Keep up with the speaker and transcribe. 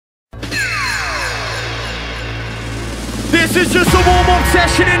This is just a warm-up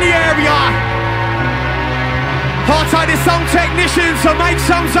session in the area. Hard-sided sound technicians to make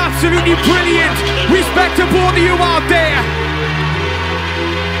sounds absolutely brilliant. Respect to all of you out there.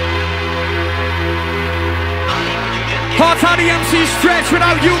 Hard-sided MC stretch,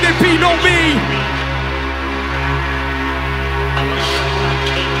 without you there'd be no me.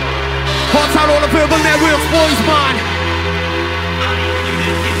 Hard-sided all the verbal networks, boys, man.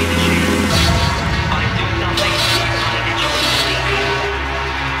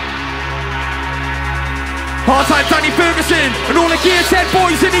 Hard-side Danny Ferguson and all the Gateshead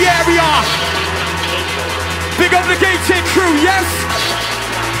boys in the area. Big up the Gateshead crew, yes?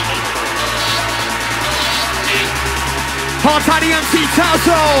 Hard-side MC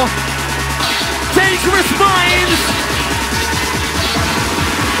Tazo. Dangerous Minds.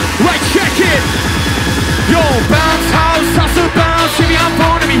 Right, check it. Yo, bounce house, toss a bounce. Shimmy, I'm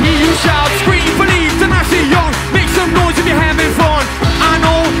born, let me hear you shout. Scream, believe, then I see young. Make some noise if you're having fun. I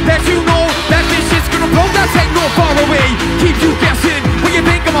know that you know that this shit's gonna blow. That ain't no far away. Keep you guessing. What you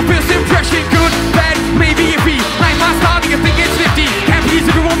think of my first impression? Good, bad, maybe iffy. Like my style, you think it's 50. Can't please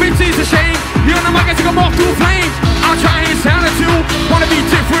everyone, bitch, it's a shame. You're on the mic, I think I'm off to a flame. I'll try and sound it too. Wanna be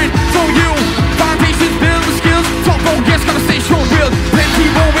different from you. Foundations, build the skills. Top road, yes, gotta stay strong, real. Plenty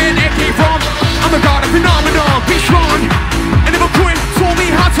more where they came from. I'm a god, a phenomenon, be strong. And if a quit told me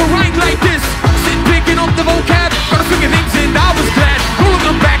how to rhyme like this, sit picking up the vocab. Gotta figure things in, I was glad.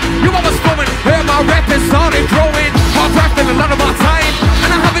 Looking back, you I was flowing. Heard my rap and started growing. Hard crafting a lot of my time, and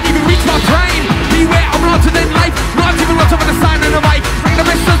I haven't even reached my prime. Beware, I'm larger than life. Not even larger than the sign on the mic. Like the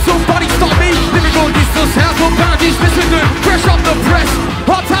rest of somebody stop me. Lyrical distance, has no boundaries. Listen to fresh off the press.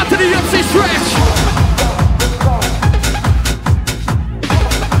 Hard time to the MC stretch.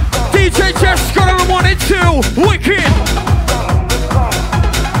 DJ Jeff's got on 1 and 2. Wicked.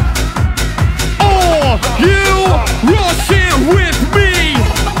 Oh, you rushing with me.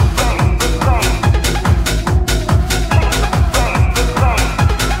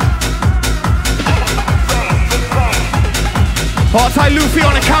 Hard-side Luffy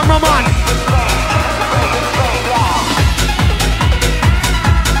on the cameraman.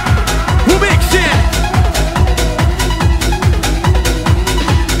 We'll mix it.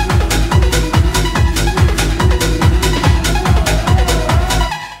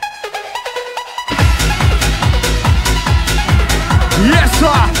 Yes,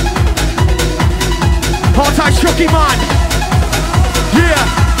 sir. Hard-side Chucky, man. Yeah.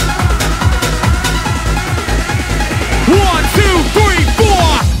 1, 2, 3,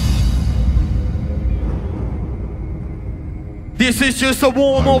 4. This is just a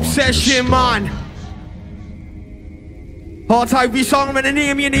warm-up session, man. Hard time we song, I'm gonna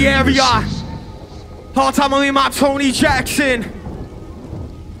name you in the area. Hard time I'm in my Tony Jackson.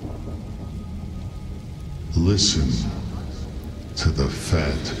 Listen to the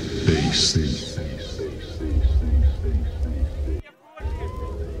fat bass.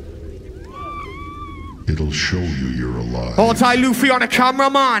 It'll show you you're alive. Hard time Luffy on the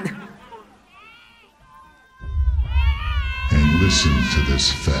cameraman. And listen to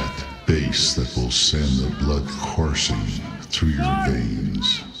this fat bass that will send the blood coursing through your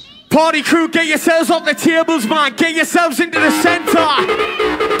veins. Party crew, get yourselves off the tables, man. Get yourselves into the center.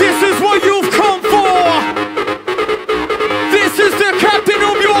 This is what you've come for. This is the captain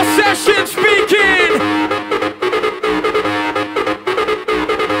of your session speaking.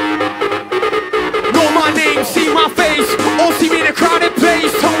 Know my name, see my face. All see me in a crowded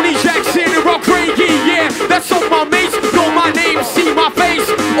place. Tony Jackson and Rock Reggae, yeah, that's all my mates. Know my name, see my face.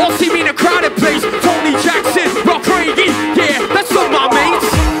 All see me in a crowded place. Tony Jackson, Rock Reggae, yeah, that's all my mates.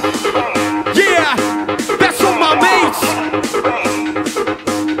 Yeah, that's all my mates.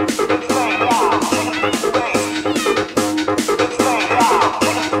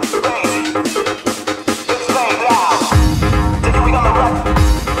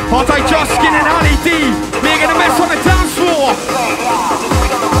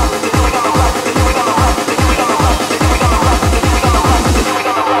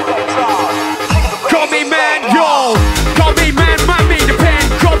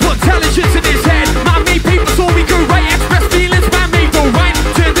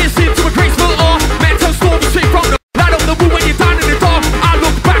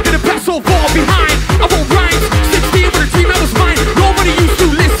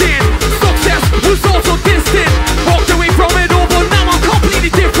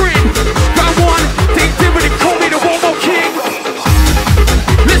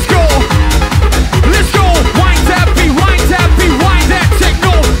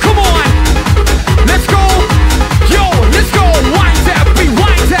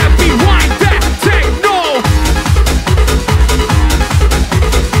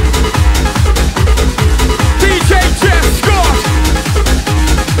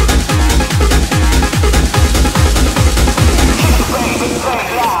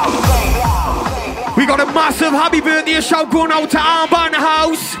 a shout going out to Armbar in the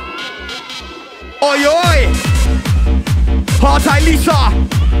house. Oi, oi. Hard tight, Lisa.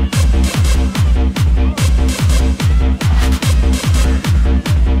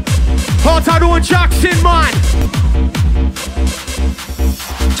 Hard tight, Owen Jackson, man.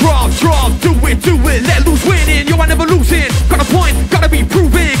 Drop, do it, let loose winning. You are never losing. Got a point, gotta be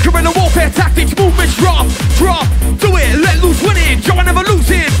proven. Guerrilla warfare tactics, movements, drop, do it, let loose winning. You are never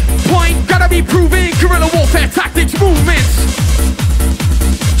losing. Point, gotta be proven. Guerrilla warfare tactics, movements.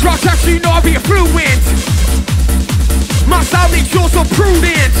 Drop tracks, you know I'll be fluent. My style makes you so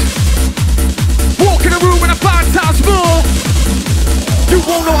prudent. Walk in the room and a fantastic more. You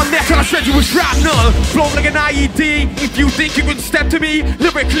won't know I'm there till I said you was shrapnel. Blown like an IED. If you think you can step to me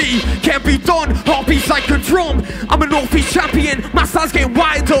lyrically, can't be done. Heartbeats like a drum. I'm a Northeast champion. My style's getting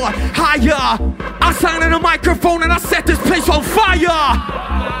wilder, higher. I sang in a microphone and I set this place on fire.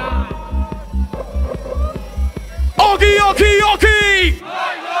 Oggy, oggy, oggy.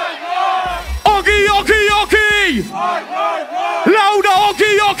 Oggy, oggy, oggy. Louder,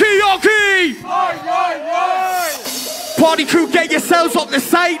 oggy, oggy, oggy. Party crew, get yourselves up the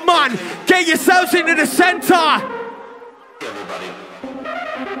side, man. Get yourselves into the center. Everybody,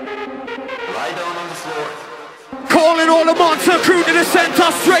 lie down on the floor. Calling all the Monta crew to the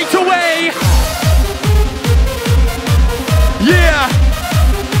center straight away. Yeah.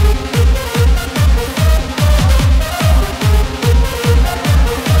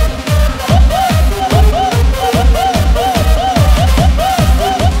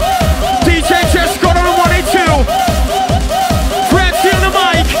 DJ just got on 182. Francey on the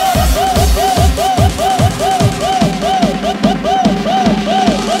mic.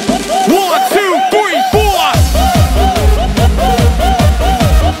 One, two, three, four.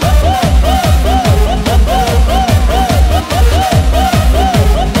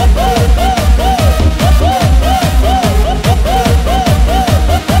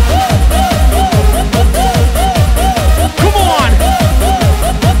 Come on.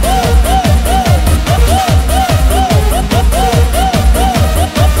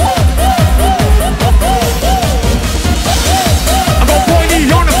 I got Pointy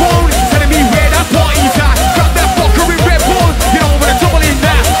on the phone, telling me where that party's at. Grab that fucker in Red Bull, you know I'm gonna double in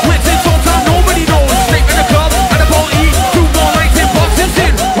that. Went in sometime, nobody knows. Straight in the club, at the party, 2 more nights in boxes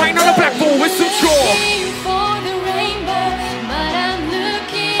in. Right on the black ball with some straw.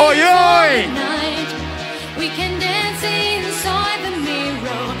 Oi, oi! We can dance inside the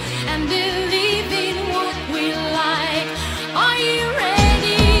mirror and believe in what we like. Are you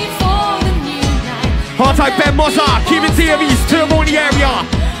ready for the new night? Hard type Ben Mozza, Kevin Davies, Turbo in the area.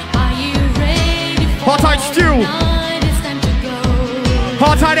 Are you ready for Hard tight Stu. the night? It's time to go.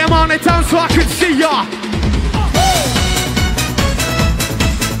 Hard tight them on it down so I can see ya.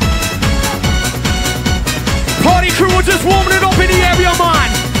 Party crew are just warming it up in the area, man.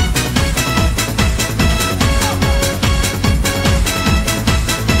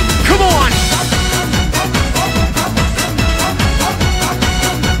 Come on.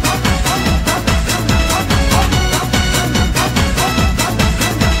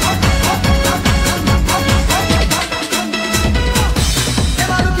 Am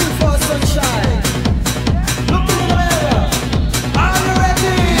I looking for sunshine? Look in the mirror. Are you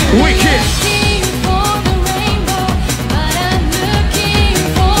ready? Wicked. Looking for the rainbow, but I'm looking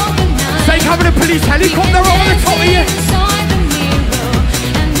for the night. It's like having a police helicopter over the top of you. Inside the mirror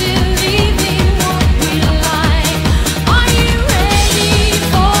and believe in what we like. Are you ready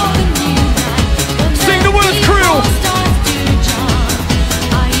for the new night? Sing the words, crew. Starts to jump.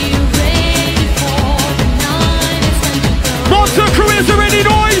 Are you ready for the night? It's time to go. Monster crew, is there any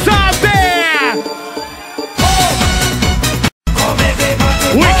noise out there?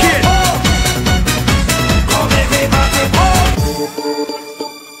 Wicked.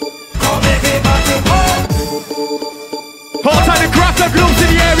 Hard time to grab the gloves in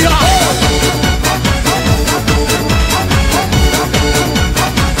the area.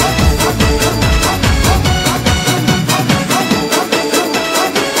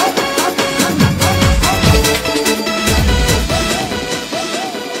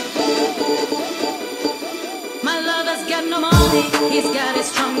 My lover's got no money, he's got his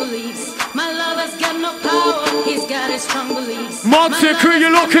strong beliefs. My lover's got no power, he's got his strong beliefs. Monster crew,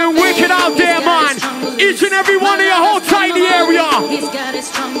 you're looking wicked out there, man. Each and every one of you, hold tight in the area. He's got his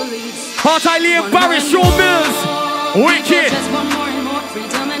strong beliefs. Hard tight Liam Barris, Shaw Mills. Wicked. Just want more and more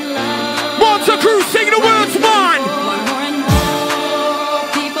freedom and love. Monster crew, sing the words, man. Want more and more.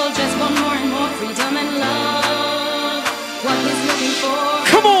 People just want more and more freedom and love. What he's looking for.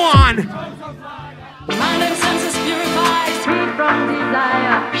 Come on. Mind and senses purified, free from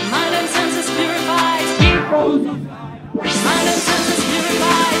desire. Mind and senses purified, free from desire.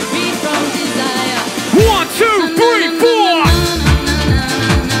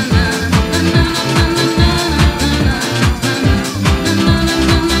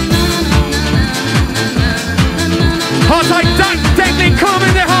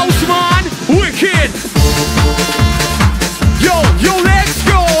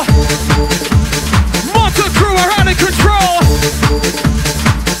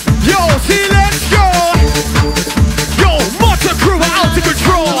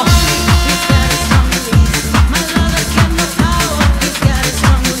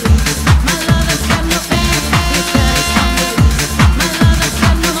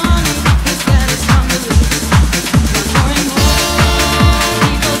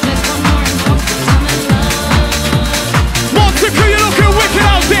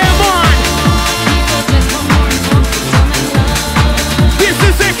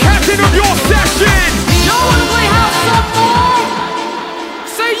 am captain of your session. Y'all wanna play house some more?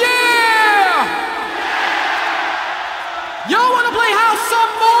 Say yeah. Y'all wanna play house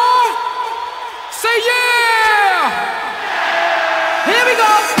some more? Say yeah. Here we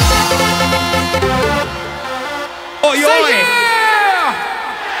go. Oi, Say oi. yeah.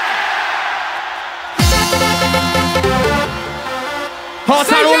 Hard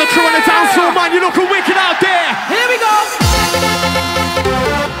time all the crew on the dance floor, man. You're looking wicked out there. Here we go.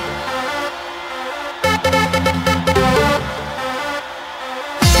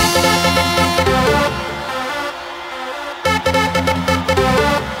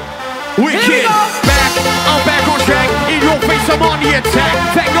 Wicked. Back, I'm back on track. In your face, I'm on the attack.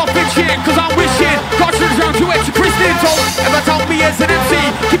 Back off the chin, cause I'm wishing God should down to extra Christian. Don't ever tell me as an MC.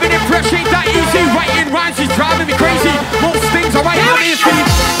 Keeping it fresh ain't that easy. Writing rhymes is driving me crazy. Most things I write on easy.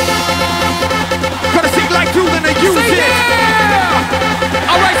 Gotta sing like you, then I use Say it.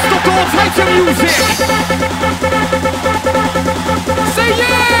 yeah. I write stuff to all types of music. Say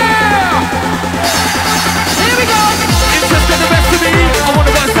yeah. Here we go. It's just got the best of me. I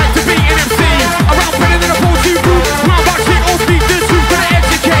wanna run back to be an MC. Around better than a poetry group. Round about shit, all speak the truth. Gonna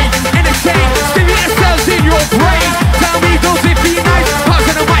educate, entertain, stimulate cells in your brain. Tell me, does it be nice?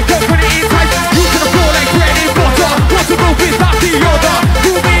 Passing the mic, open it in tight. You to the floor like bread and butter. Want to move without the other.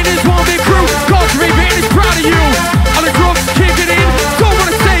 Moving is one big crew. God's raving is proud of you. All the drugs kicking in. Don't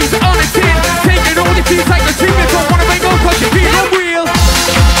wanna say it's on a tin. Taking all the feels like a treatment. Don't wanna make no cause you feel unreal.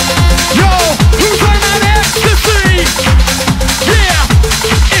 Yo, who's on that ecstasy?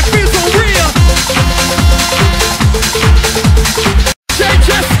 Yeah, it feels unreal. They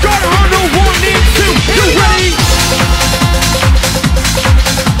just got on the 1 and 2. You ready?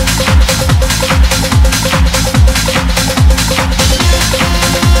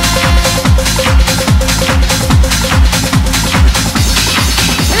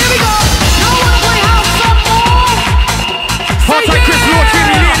 Here we go. Y'all wanna play house some more? Hard Say time Chris yeah. Lord in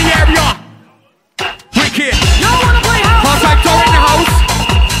the area. Wicked. Y'all wanna play house Hard some time Dor in the more? house.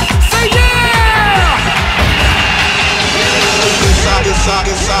 Say yeah.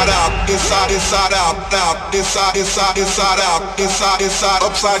 Inside out, inside out, out, inside out, inside upside down. Inside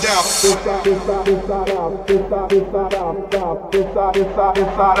upside down.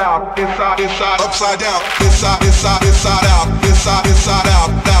 Inside out,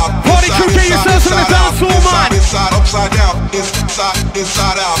 out. Party crew, get yourselves on the dance floor, man. Inside upside down.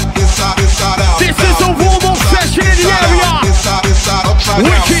 Inside out, inside out. This is a warm-up session in the area. Inside upside down.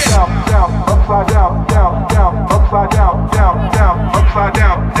 Wicked. Upside down, upside down, upside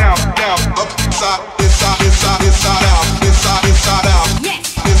down, upside, inside out, inside out,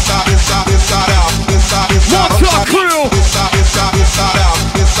 Yes. inside out, Monta crew. inside out,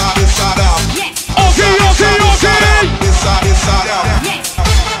 Yes. Okay. inside out, Yes.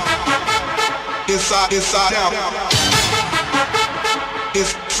 inside out,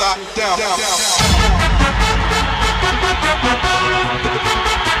 inside down. Yes.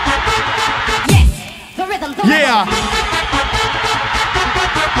 The rhythm. The Yeah. rhythm.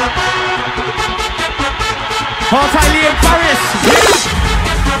 Hard time Liam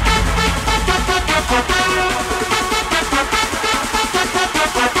Paris.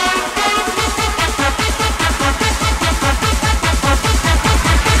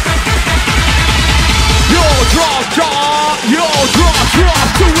 Drop,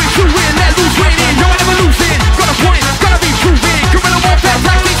 do it, let loose, waiting, you're never losing. Got a point, gotta be proving. Gorilla warfare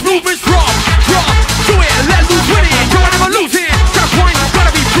tactics, movements, drop, do it, let loose, waiting, you're never losing. Got a point,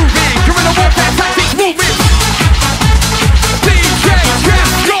 gotta be proving. Gorilla warfare tactics, movements. DJ Jeff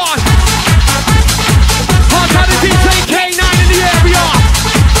John. Hard time to DJ K9 in the area.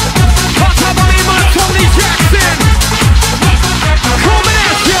 Hard time on him on Tony Jackson. Coming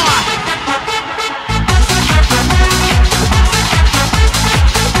at ya.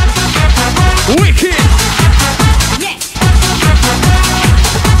 Wicked! Yes.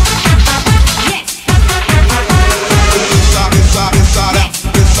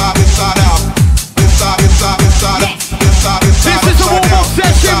 This is a warm-up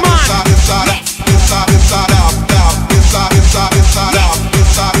session, man!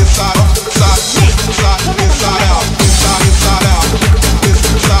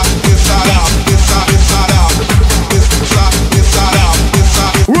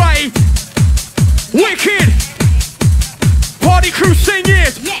 Right! Wicked! Party crew sing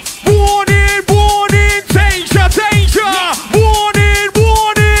it! Yes. Warning, warning, danger, danger! Warning,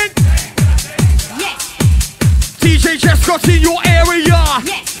 warning! Yes. DJ Jeff Scott's in your area!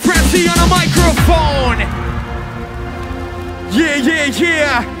 Yes. Francey on a microphone!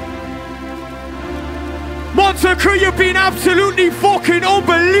 Yeah! Monta crew, you've been absolutely fucking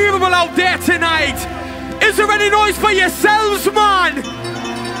unbelievable out there tonight. Is there any noise for yourselves, man?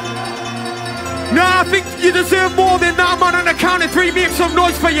 No, I think you deserve more than that, man. On the count of 3, make some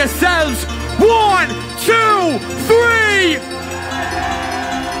noise for yourselves. 1, 2, 3.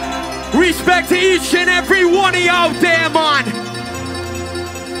 Respect to each and every one of you out there, man.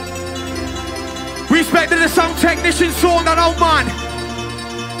 Respect to the sound technician sorting that out, man.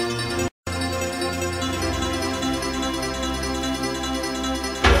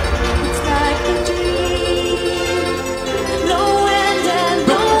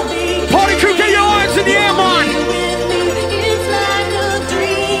 Party crew, get your hands in the air, man.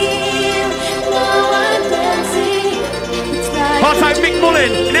 Part-time Mick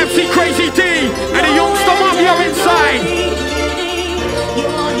Mullen and MC Crazy D and a youngster mafia inside.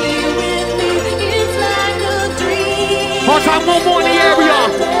 Part-time one more in the area.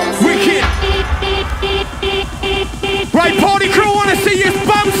 Wicked. Right, party crew, wanna see you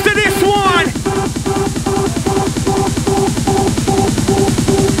bounce to this one.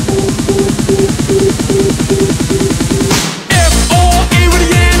 F-O-A with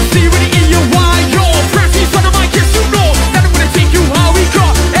the M-C with the E-U-Y. Yo, Francey on the mic, yes you know that I'm gonna take you how we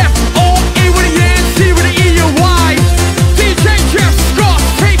got. F-O-A with the M-C with the E-U-Y. DJ Jeff Scott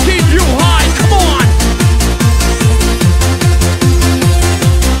taking you high, come on.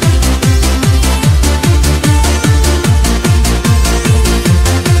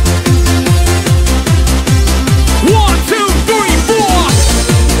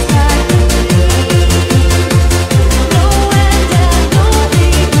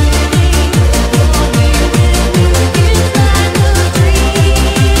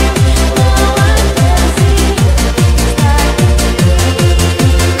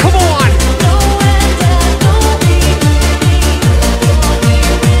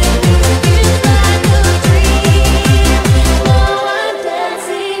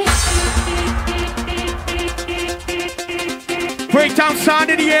 Breakdown sound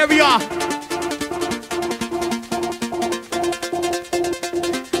in the area.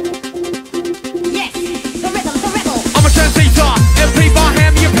 Yes, the rhythm, the rebel. I'm a translator, and play by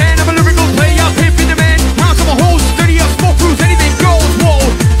hand, me a pen. I'm a lyrical player, pimping the man. Rounds of a host, study of smoke crews, anything goes. Whoa,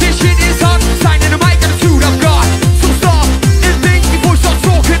 this shit is hot. Signing the mic, attitude I've got. So stop and think before you start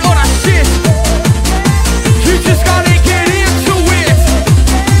talking all that shit. You just gotta get into it.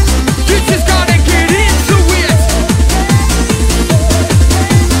 You just gotta get into it.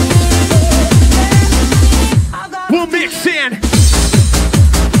 We'll mix in.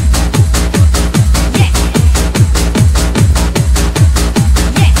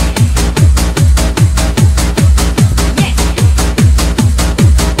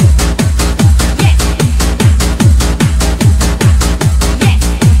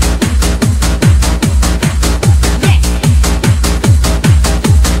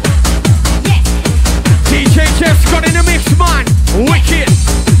 DJ Jeff's got in the mix, man. Wicked.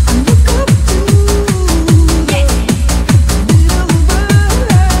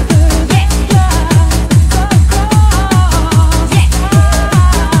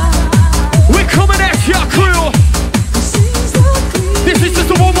 We're coming at ya, crew. This is just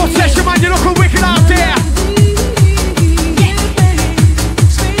a one more session, man. You're looking wicked out there.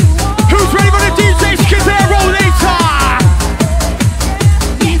 Who's ready for the DJ Skidero later?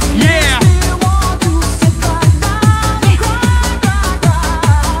 Yeah.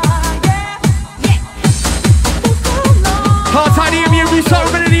 Part-time EMU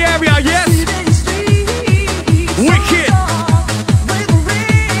resettlement in the area, yes? Wicked.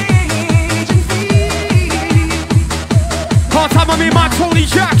 Part-time I mean my Tony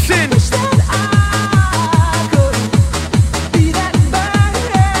Jackson.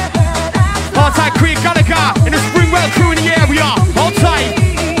 Part-time Creek Gallagher and the Springwell crew in the area. Hold tight.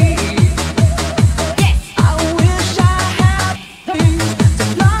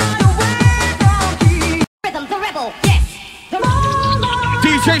 Rhythm, the rebel. Yes, the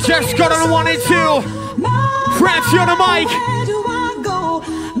DJ Jeff Scott on the 1 and 2. Francey on the mic. Where do I go?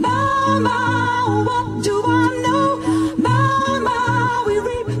 Mama, what do I know? Mama, we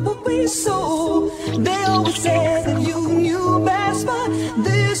reap what we sow. They always said that you knew best, but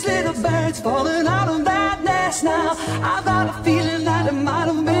this little bird's falling out of that nest now. I've got a feeling that it might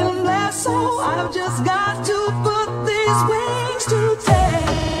have been less, so I've just got to put these wings to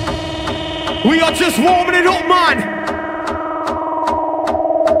take. We are just warming it up, man.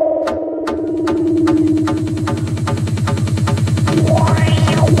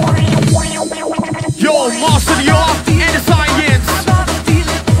 Yo, master the art and the science.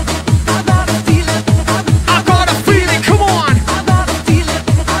 I got a feeling, come on.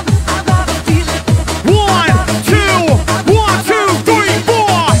 1,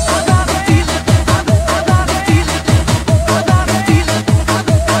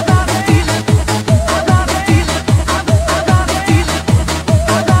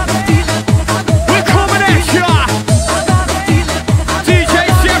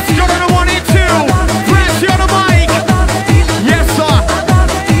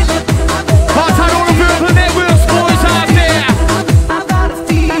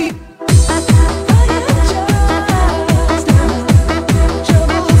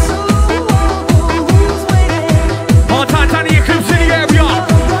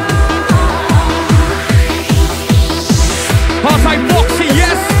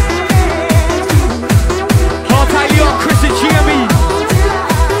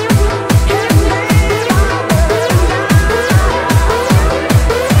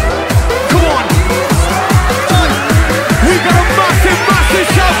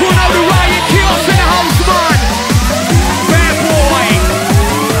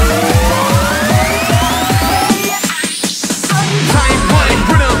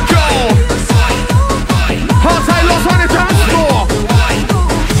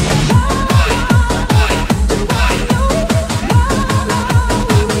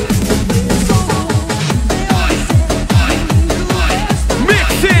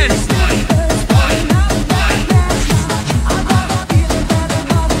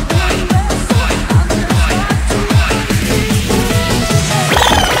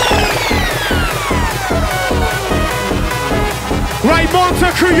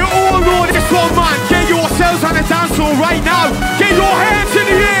 crew, you all know this one, man. Get yourselves on the dance floor right now. Get your hands in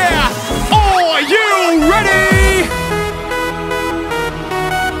the air. Are you ready?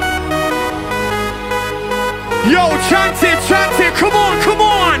 Yo, chant it, come on, come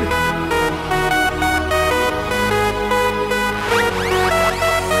on.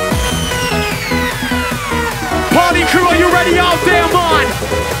 Party crew, are you ready out there, man?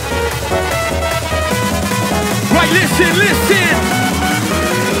 Right, listen.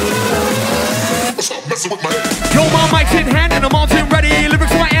 Yo, my mic's in hand and the mountain ready.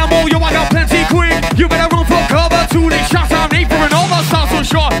 Lyrics my ammo, yo, I got plenty quick. You better run for cover, 2 days shots, I'm aim for an all that sounds so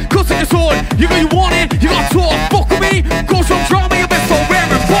short. Cause it's sword, you got you want it, you got to talk. Fuck with me, go some drama, you best start wearing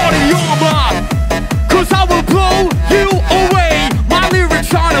body armor. Cause I will blow you away. My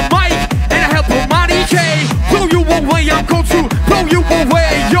lyrics on a mic, and I help with my DJ. Blow you away, I'm going to blow you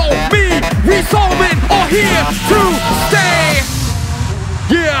away. Yo, me, Reese Solomon are here to stay.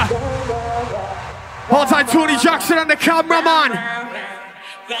 Yeah. Hold tight, Tony Jackson and the cameraman.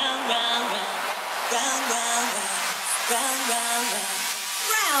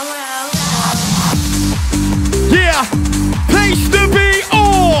 Yeah, place to be.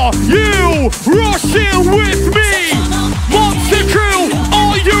 Are you rushing with me? Monster crew,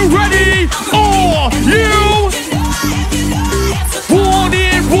 are you ready? Are you?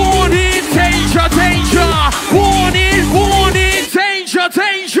 Warning, danger, danger. Warning, danger,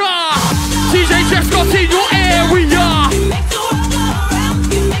 danger. DJ just got in your area.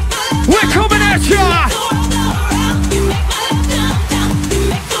 We're coming at ya.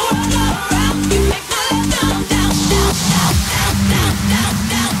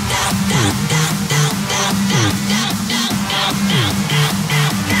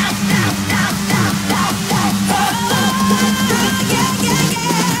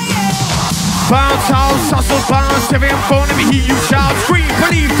 Bounce house, hustle, bounce. Every I'm phone, let me hear you shout. Scream,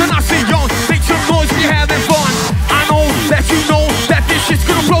 believe, then I say young. Make some noise, we having fun. I know that you know that this shit's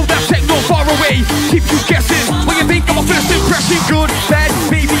gonna blow that techno far away. Keep you guessing when you think of a first impression. Good, bad,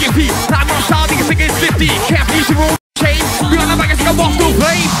 maybe if he not my style, niggas think it's 50. Can't be your own chain. We all know I guess I walk the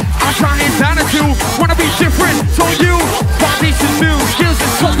way. I'm trying down to do, wanna be different. So you, foundation new skills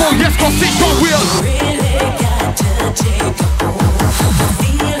and so on. Yes, go sit your wheels.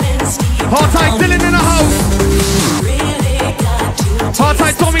 Hard tight Dylan in the house. Hard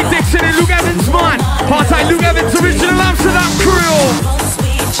tight Tommy Dixon and Luke Evans, man. Hard tight Luke Evans, original Amsterdam crew.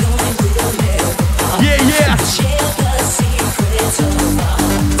 Yeah.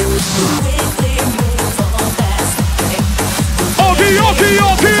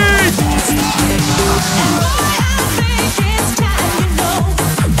 Okay.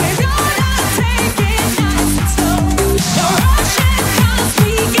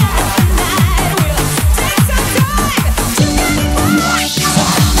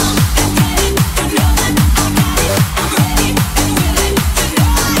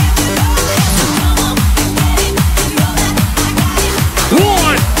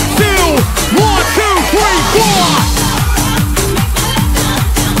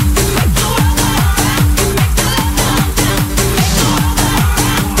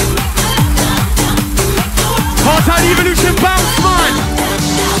 Evolution bounce, man.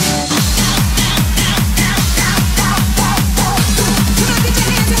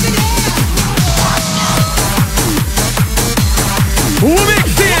 We'll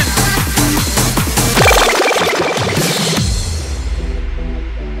mix in.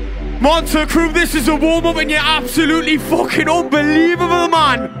 Monta crew, this is a warm-up and you're absolutely fucking unbelievable,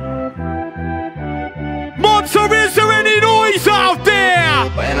 man. Monta, is there any noise out there?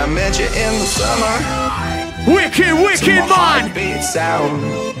 When I met you in the summer, wicked, man. Beat sound.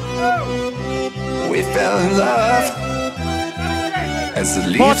 We fell in love. As the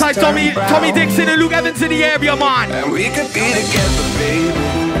leaves Like Tommy Dixon and Luke Evans in the area, man. And we could be together, babe,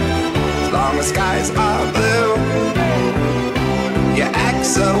 as long as skies are blue. You act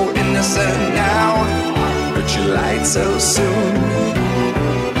so innocent now, but you lied so soon.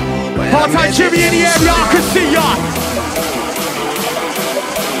 Hard tight Jimmy in the area, I can see ya.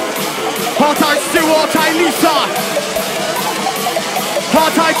 Hard tight Stu, hard tight Lisa.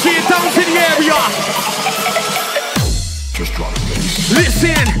 Hard tight Chia down to the area. Just drop it.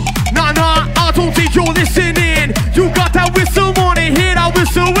 Listen, nah, I don't think you're listening. You got that whistle, wanna hear that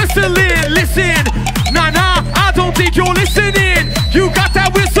whistle whistling. Listen, nah, I don't think you're listening. You got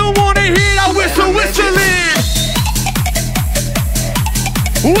that whistle, wanna hear that whistle whistling.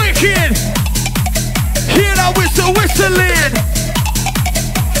 Wicked, hear that whistle whistling.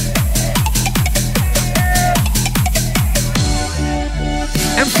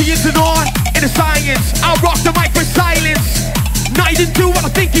 MC is an art in the science. I rock the mic with silence. No, he didn't do what I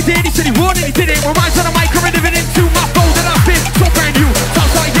think he did. He said he would and he did it. Reminds on the mic, I'm living into my flow that I've been so brand new.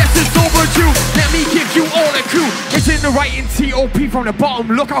 Sounds like yes, it's overdue. Let me give you all a clue. It's in the writing, T.O.P. from the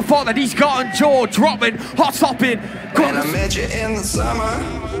bottom. Look how far that he's gotten, jaw dropping, hot stopping. When I met you in the summer,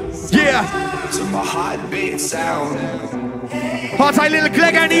 Yeah. to my heartbeat sound. Hot tight little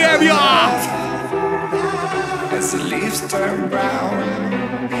Glegg in the area. As the leaves turn brown.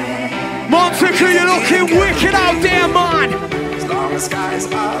 Monta, you're looking wicked out there, man. As long as skies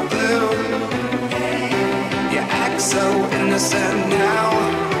are blue, you act so innocent now,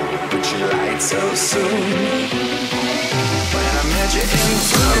 but you lied so soon. When I met you in the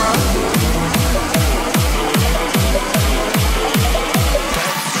summer,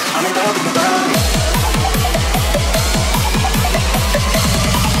 I'm in love with the body.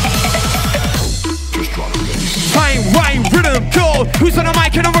 Rhyme, rhythm, go. Who's on the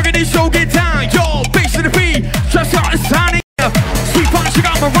mic and I'm rocking this show? Get down, yo. Bass to the beat, just out the sound. Sweet punch, you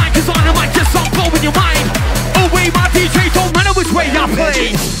got my rhyme, cause on the mic, just I'm blowing your mind. Away, my DJ, don't matter which way I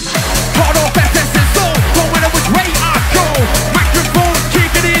play. Hard off FS and soul, don't matter which way I go. Microphone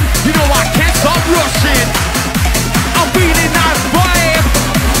kicking in, you know I can't stop rushing. I'm feeling that vibe.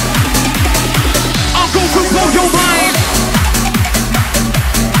 I'm going to blow your mind.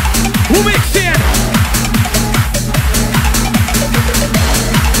 Who mixed in?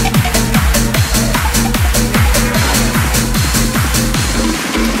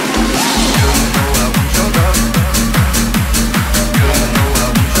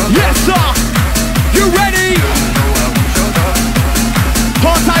 Yes, sir. You ready?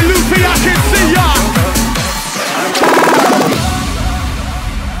 Hot eye Luffy, I can see ya.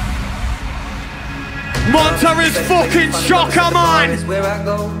 Monta is fucking shocker, man. Where I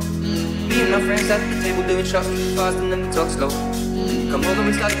go. Me and my friends at the table doing shots fast and then we talk slow. Come over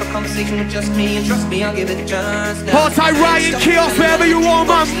and start a conversation with just me, and trust me, I'll give it a chance. Hot eye Ryan, chaos wherever you are,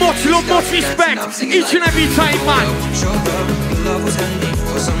 man. Much love, much respect. Each and every time, man. Love was handy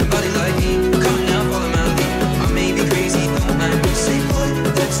for somebody like me. Come now, follow my lead. I may be crazy, don't mind me. Say, boy,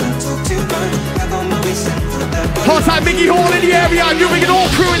 let's not talk too much. Have on my waist and put that body. Hot eye Biggie Hall in the area. You bring it all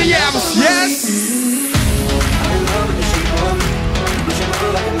crew in the arms. Yes. I'm in love with the shape of you. Push and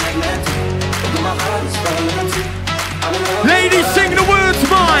pull like a magnet. Although my heart is falling too. I'm in love. Ladies, sing the words,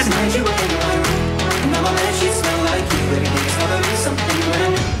 man. You were in my room. Now my man, she smell like you. Every day it's gonna be something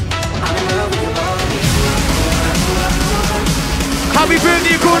brand new. I'm in love with your body. Happy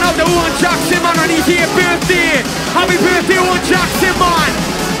birthday going out to Owen Jackson, man, on his here birthday. Happy birthday, Owen Jackson, man.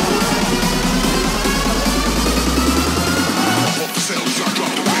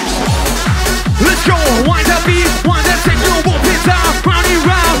 Let's go, wind that beat, wind that thing, you won't be down, round and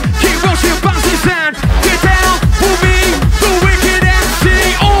round, keep rushing, bouncing sound, get down, for me, the wicked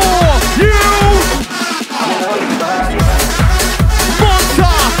MC, or you.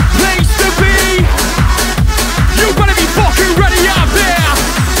 Monta, place to be. You better be fucking ready out there.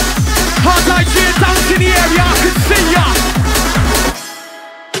 Hard like shit, dance in the area, I can see ya.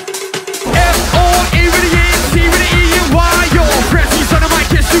 F-O-E with the N-T with the E-N-Y. Yo, Francey on the mic,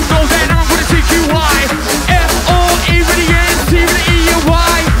 yes you know that I'm gonna take you high. F-O-E with the N-T with the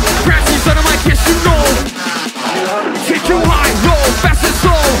E-N-Y. Francey on the mic, yes you know. Take you high, low, fast and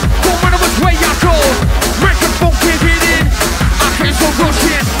slow. Don't matter which way I go. Microphone kicking in, I can't so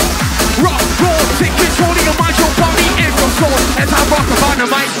rushing. Rock, roll, take control of your mind, your body, and your soul. As I rock about the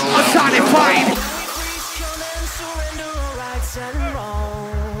mic, I'm sounding fine.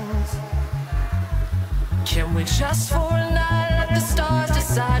 Can we just for a night let the stars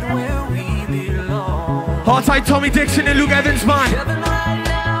decide where we belong? Hard tight Tommy Dixon and Luke Evans, man.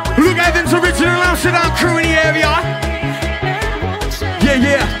 Luke Evans, original Amsterdam crew in the area. Yeah,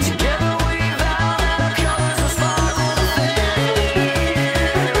 yeah.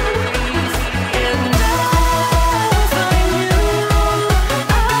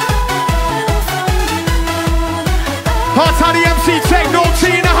 Hard tight the MC Techno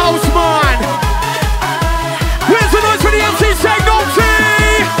T in the house, man. Where's the noise for the MC Techno T?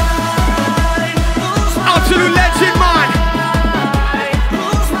 Absolute legend, man.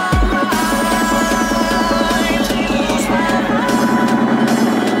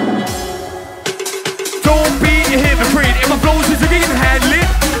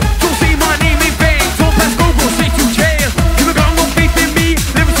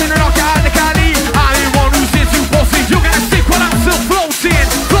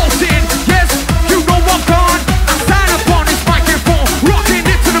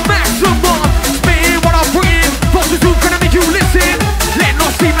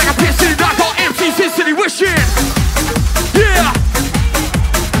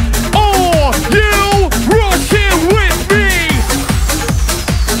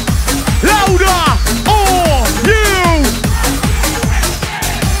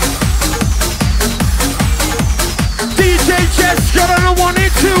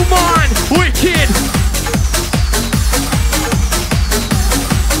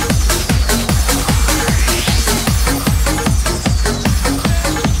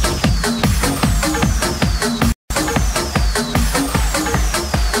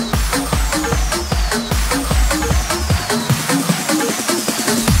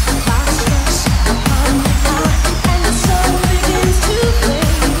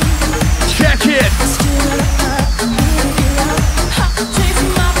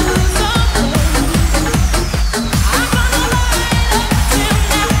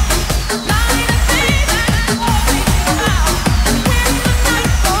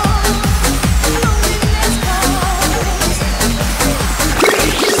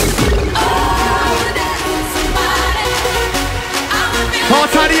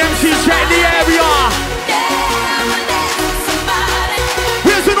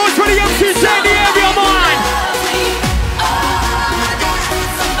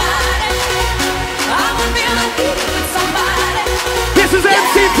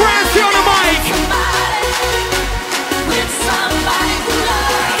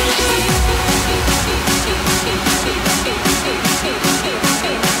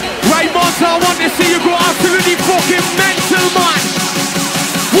 fucking mental, man.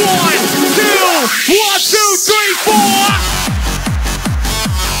 1, 2, 1, 2, 3, 4.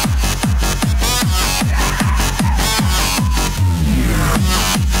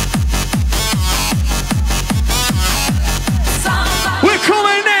 We're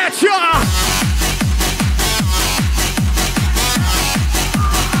coming at ya.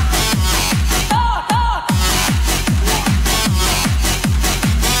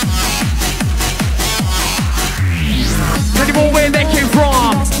 Anyone where they came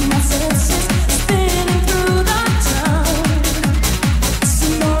from?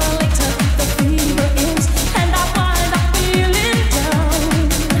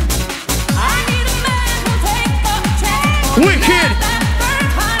 Wicked!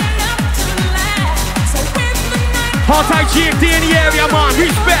 Hard tight GFD in the area, man.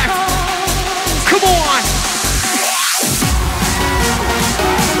 Respect. Come on.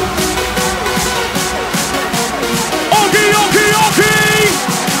 Okay, okay, okay.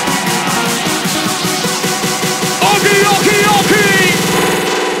 Okay, okay, okay.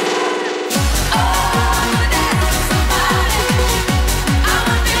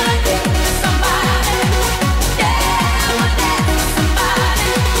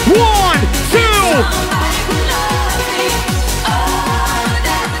 One, two.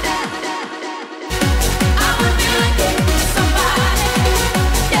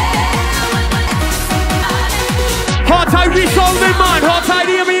 Hard tight, we solving, man. Hard tight,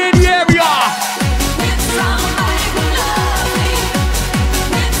 hear me in the area.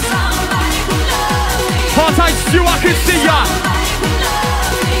 Hard tight, Stu, I can see ya.